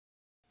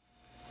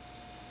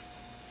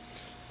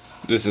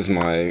This is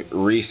my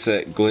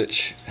reset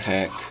glitch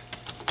hack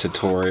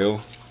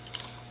tutorial.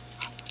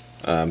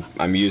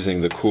 I'm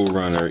using the Cool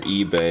Runner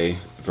eBay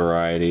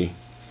variety.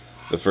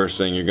 The first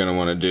thing you're going to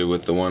want to do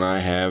with the one I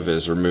have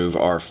is remove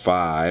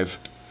R5.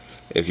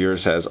 If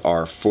yours has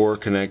R4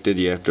 connected,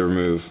 you have to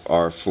remove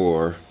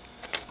R4.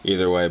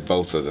 Either way,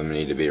 both of them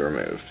need to be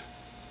removed.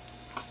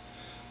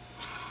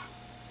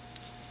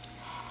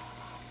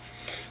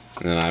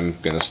 And then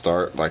I'm going to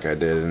start like I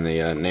did in the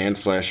NAND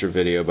flasher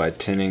video by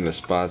tinning the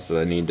spots that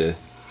I need to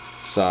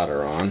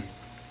solder on.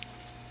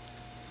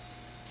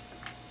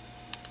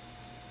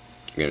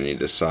 I'm going to need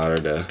to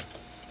solder to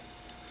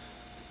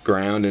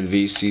ground and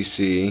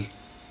VCC.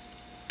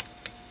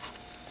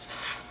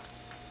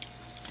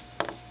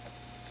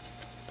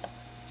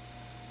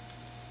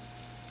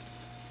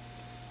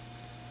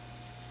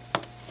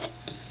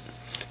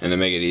 And to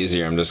make it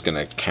easier, I'm just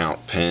going to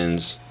count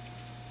pins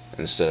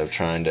instead of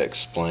trying to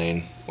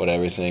explain what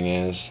everything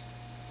is.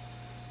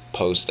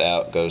 Post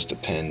out goes to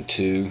pin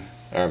 2,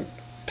 or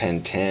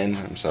pin 10,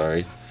 I'm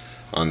sorry,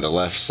 on the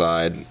left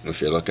side if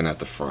you're looking at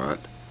the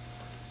front.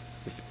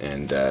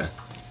 And let's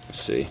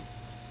see.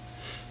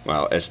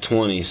 Well, it's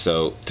 20,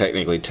 so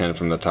technically 10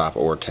 from the top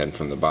or 10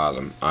 from the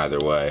bottom, either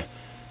way.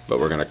 But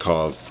we're going to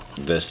call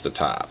this the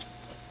top.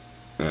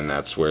 And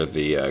that's where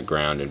the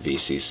ground and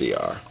VCC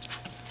are.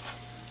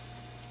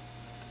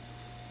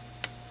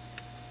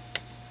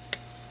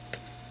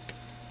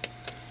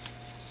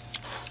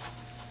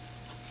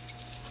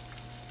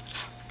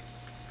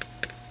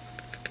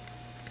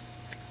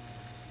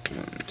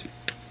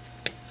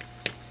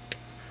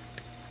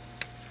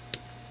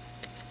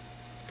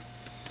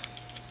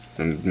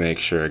 And make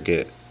sure I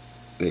get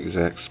the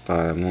exact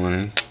spot I'm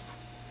wanting.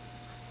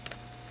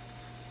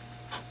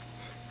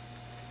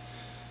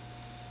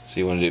 So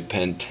you want to do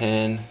pin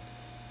 10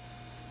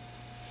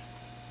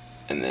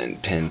 and then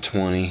pin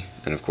 20,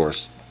 and of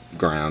course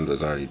ground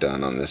was already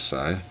done on this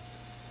side.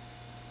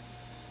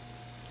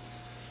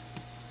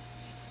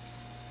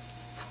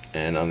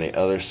 And on the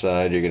other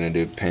side you're going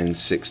to do pin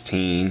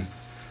 16.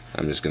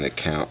 I'm just going to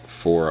count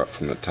 4 up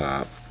from the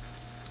top.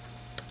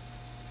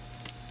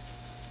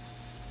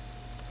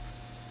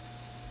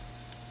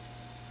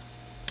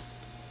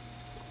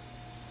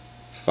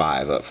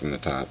 5 up from the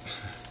top,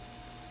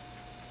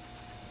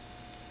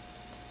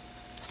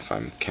 if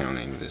I'm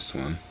counting this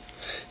one.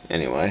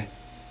 Anyway,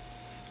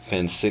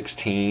 pin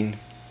 16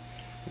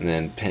 and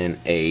then pin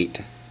 8.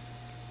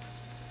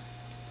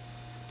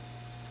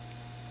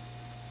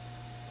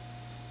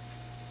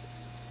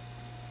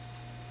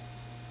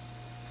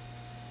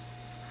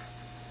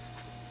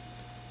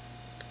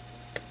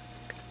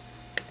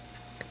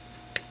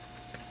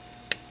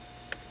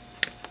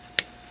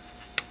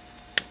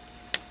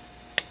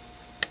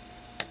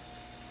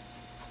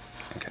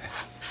 Okay.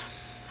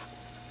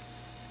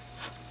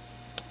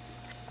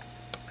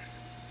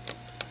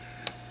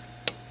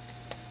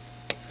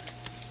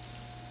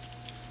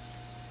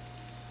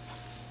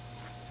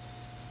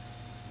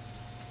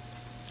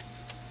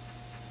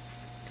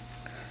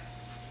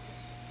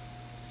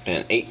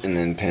 Pin 8 and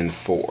then pin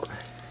 4.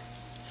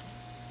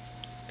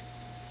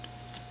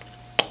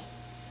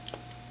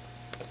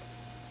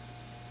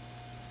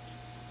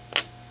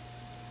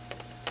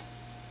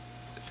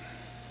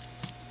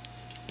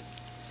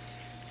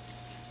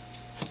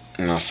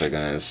 I'm also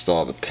going to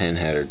install the pin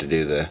header to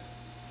do the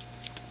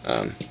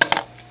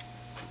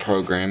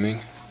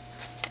programming.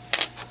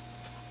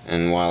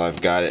 And while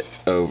I've got it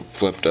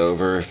flipped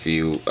over, if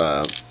you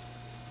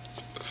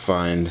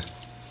find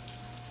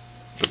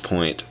the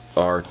point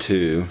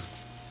R2,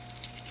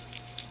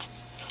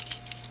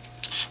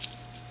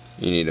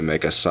 you need to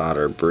make a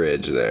solder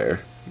bridge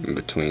there in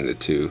between the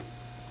two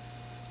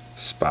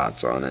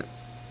spots on it.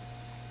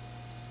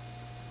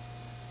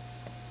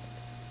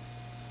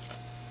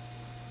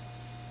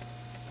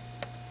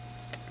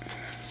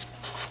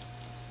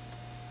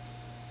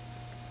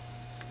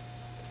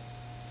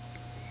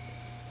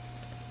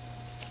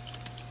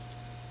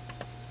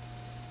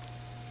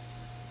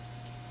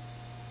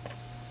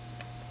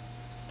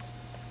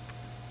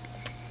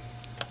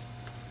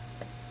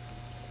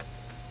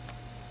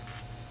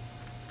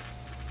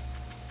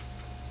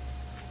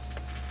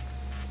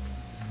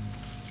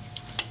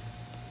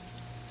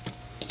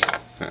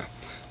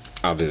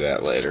 I'll do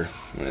that later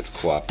when it's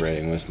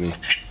cooperating with me.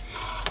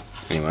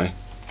 Anyway,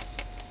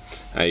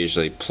 I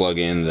usually plug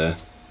the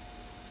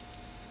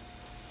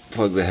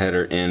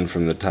header in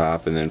from the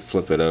top and then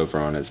flip it over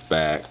on its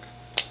back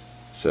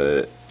so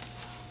that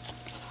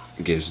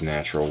it gives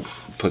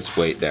puts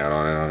weight down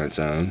on it on its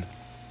own.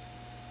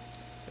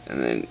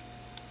 And then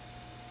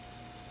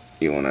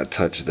you want to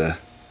touch the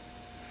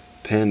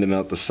pin to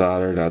melt the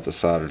solder, not the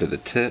solder to the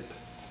tip.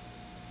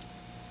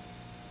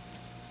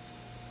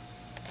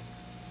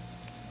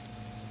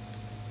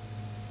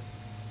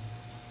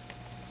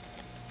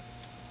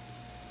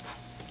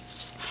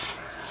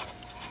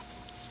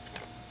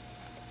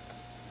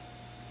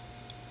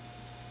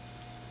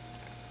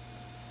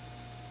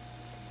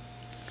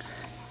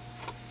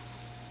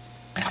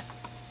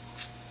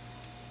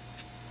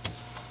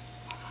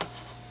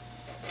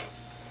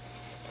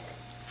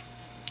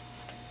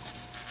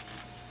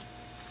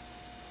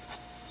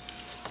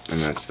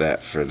 And that's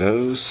that for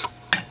those.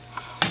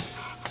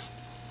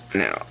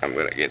 Now I'm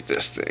gonna get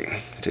this thing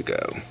to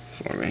go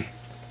for me,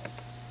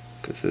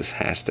 because this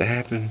has to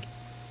happen.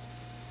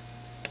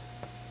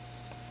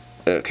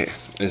 Okay,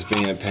 this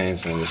being a pain,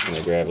 so I'm just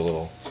gonna grab a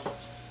little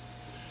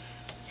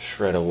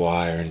shred of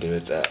wire and do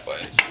it that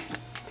way.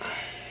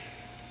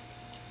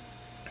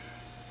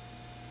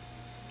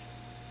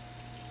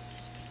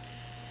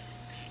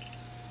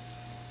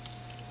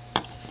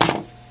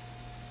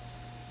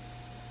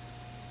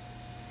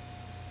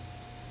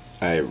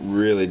 I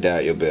really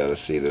doubt you'll be able to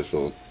see this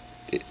little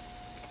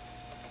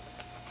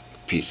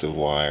piece of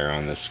wire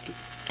on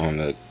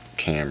the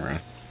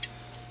camera.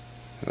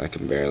 I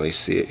can barely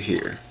see it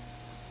here.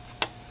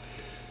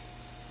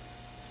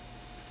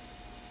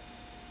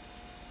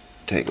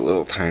 Take a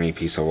little tiny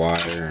piece of wire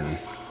and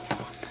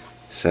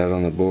set it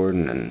on the board,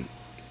 and then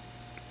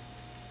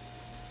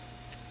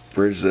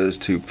bridge those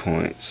 2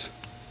 points.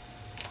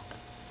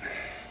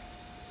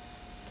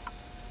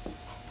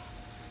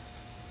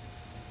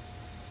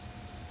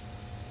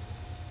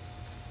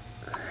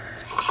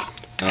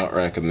 I don't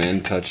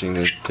recommend touching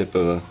the tip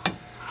of a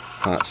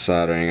hot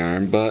soldering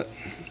iron, but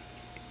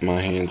my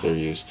hands are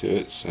used to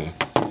it, so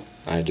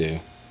I do.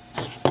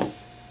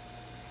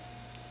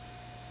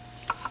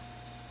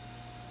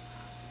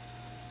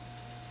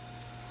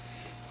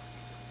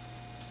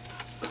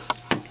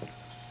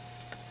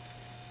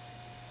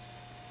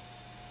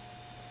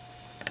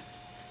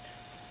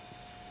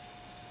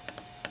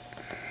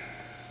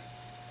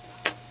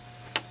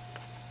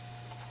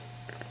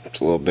 It's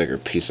a little bigger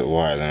piece of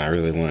wire than I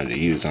really wanted to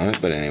use on it,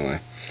 but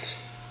anyway.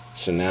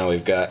 So now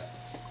we've got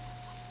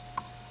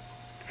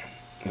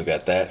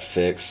that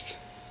fixed,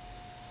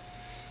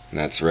 and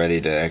that's ready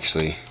to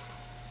actually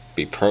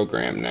be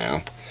programmed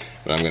now.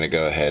 But I'm going to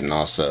go ahead and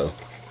also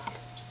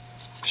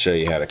show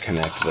you how to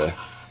connect the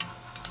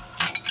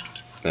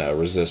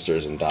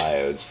resistors and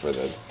diodes for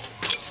the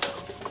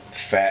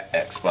fat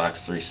Xbox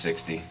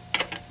 360.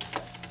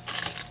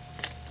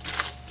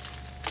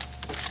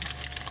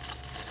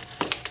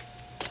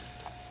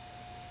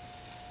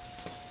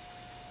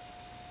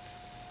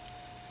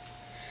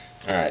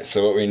 Alright,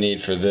 so what we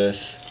need for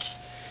this,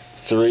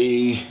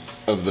 3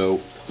 of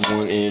the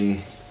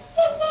 1N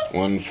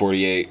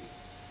 148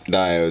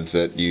 diodes,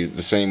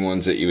 the same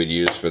ones that you would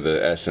use for the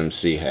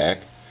SMC hack.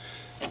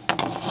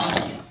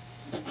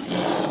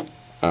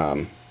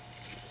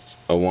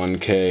 A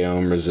 1K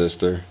ohm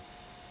resistor.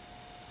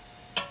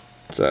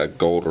 It's a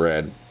gold,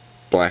 red,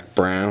 black,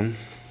 brown.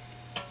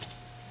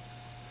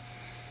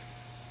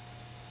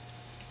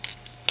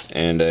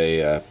 And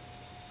a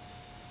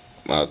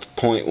well, it's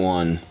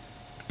 0.1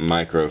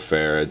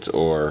 microfarads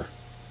or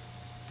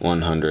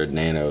 100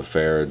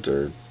 nanofarads,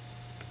 or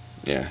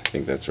yeah, I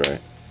think that's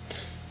right.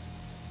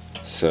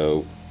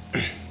 So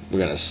we're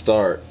going to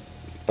start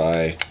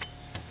by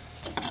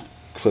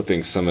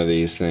clipping some of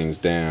these things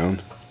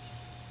down.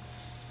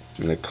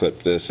 I'm going to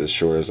clip this as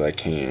short as I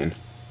can.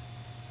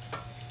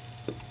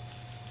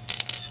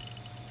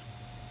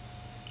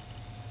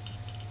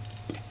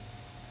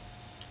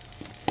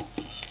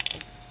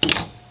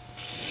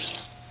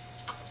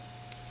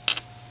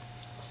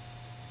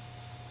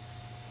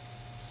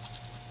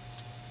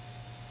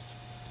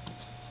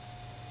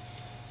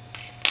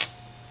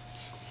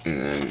 And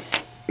then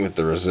with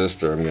the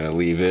resistor, I'm going to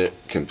leave it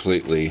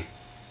completely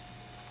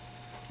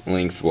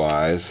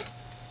lengthwise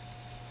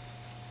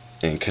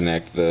and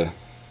connect the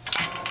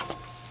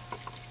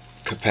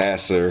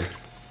capacitor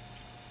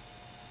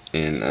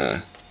in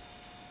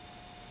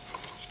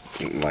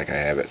like I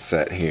have it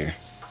set here.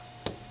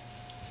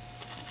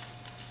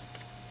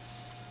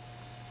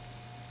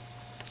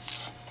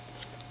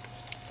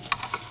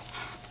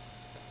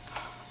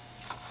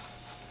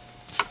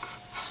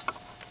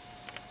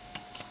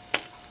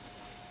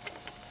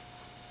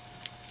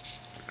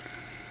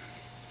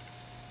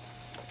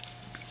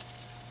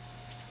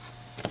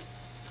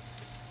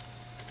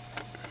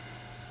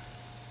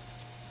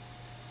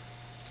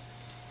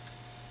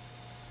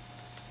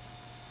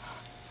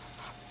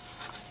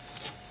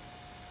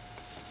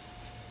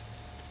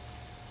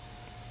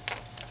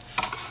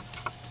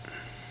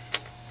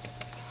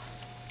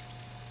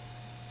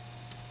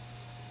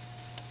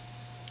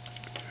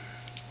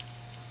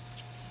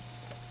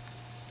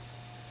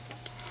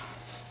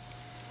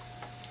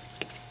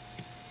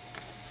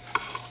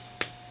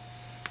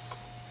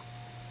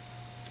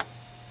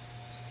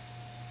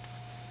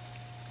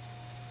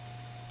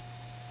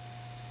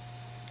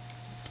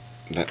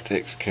 That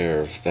takes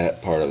care of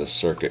that part of the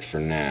circuit for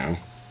now.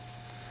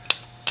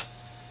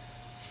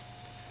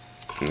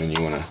 And then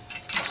you want to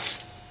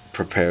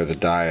prepare the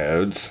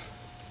diodes.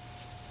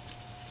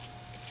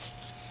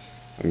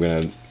 I'm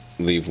going to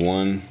leave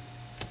one,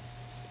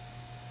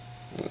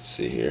 let's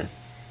see here,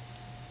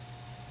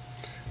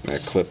 I'm going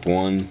to clip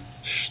one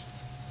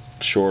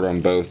short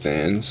on both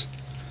ends.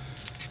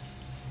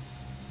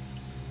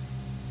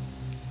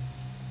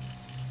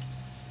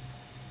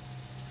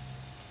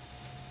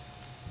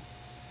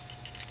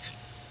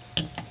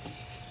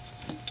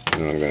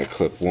 And I'm going to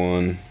clip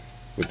one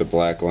with the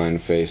black line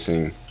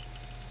facing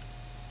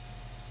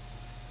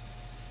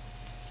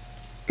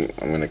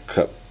I'm going to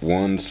cut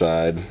one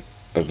side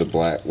of the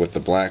black with the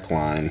black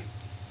line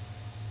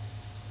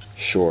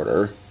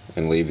shorter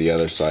and leave the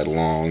other side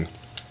long.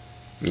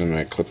 And then I'm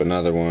going to clip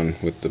another one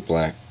with the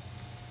black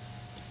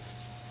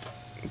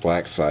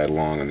side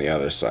long and the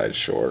other side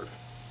short.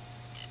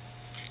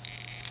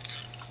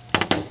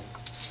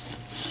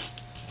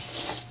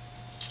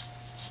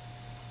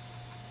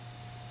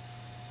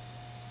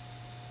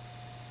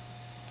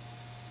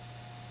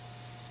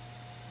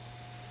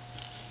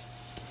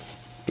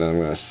 Now I'm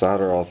going to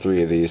solder all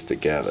three of these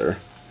together,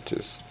 which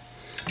is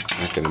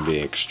not going to be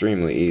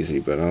extremely easy,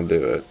 but I'll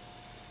do it.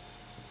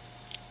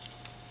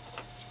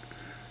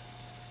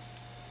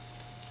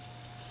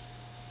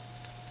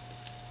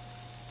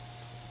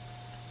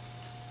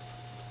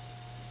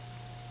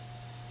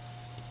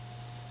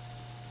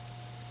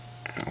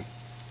 Ow.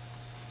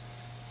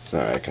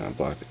 Sorry, I kind of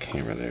blocked the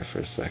camera there for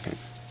a second.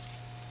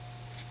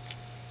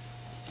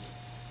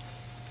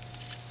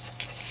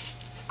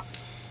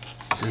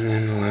 And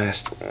then the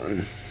last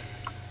one.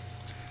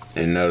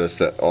 And notice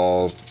that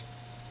all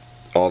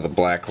the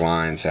black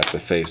lines have to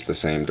face the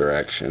same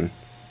direction.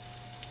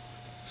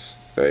 It's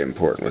very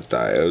important with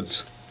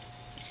diodes.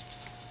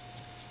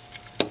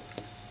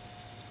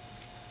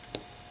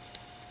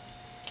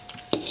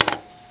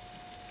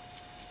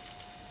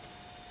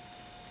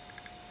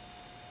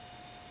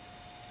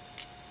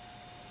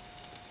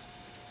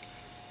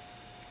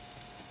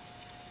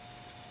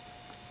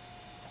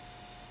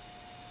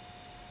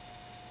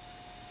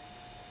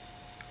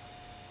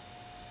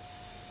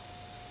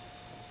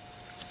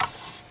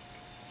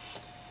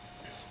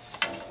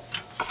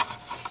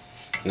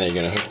 Now you're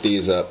going to hook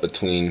these up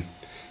between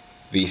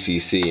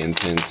VCC and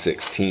pin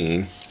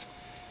 16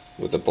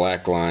 with the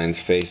black lines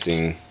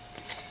facing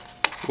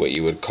what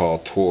you would call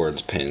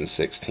towards pin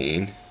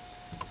 16.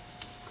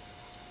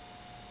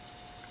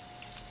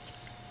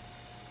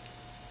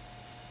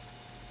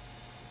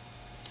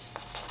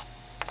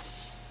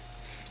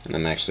 And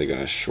I'm actually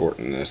going to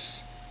shorten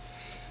this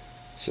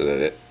so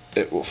that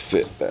it will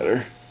fit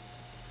better.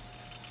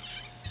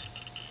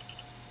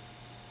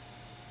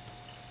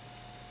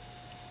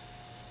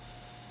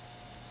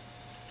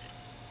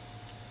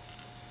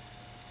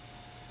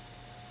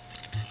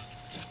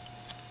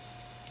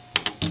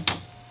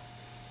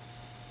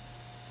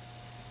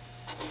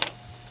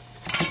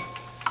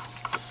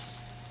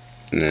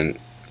 And then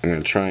I'm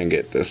going to try and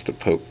get this to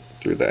poke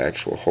through the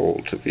actual hole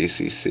to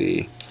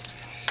VCC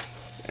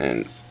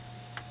and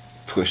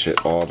push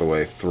it all the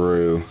way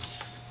through,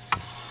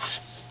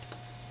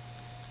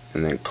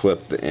 and then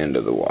clip the end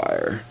of the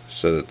wire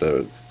so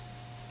that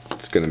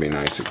it's going to be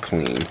nice and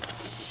clean.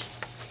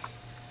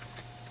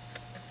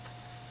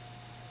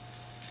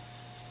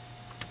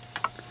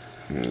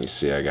 And you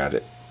see I got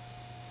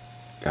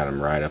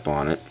them right up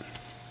on it.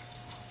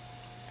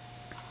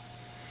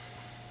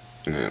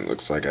 And it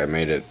looks like I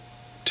made it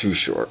too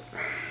short.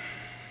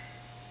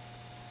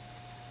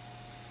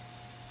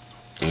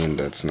 And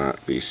that's not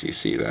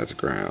VCC, that's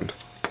ground.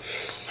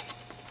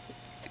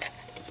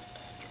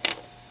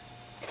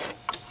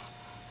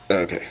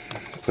 Okay,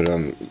 put it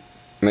on.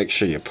 Make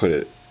sure you put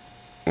it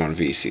on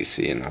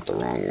VCC and not the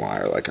wrong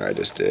wire like I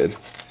just did.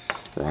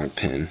 Wrong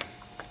pin.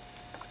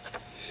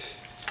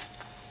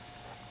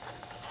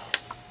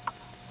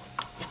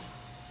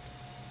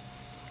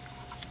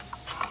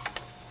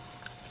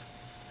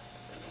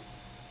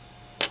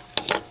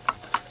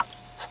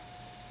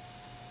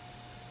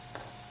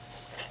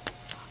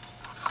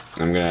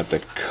 I'm gonna have to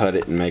cut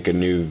it and make a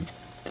new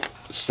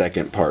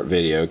second part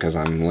video because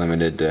I'm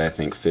limited to I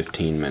think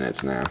 15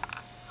 minutes now.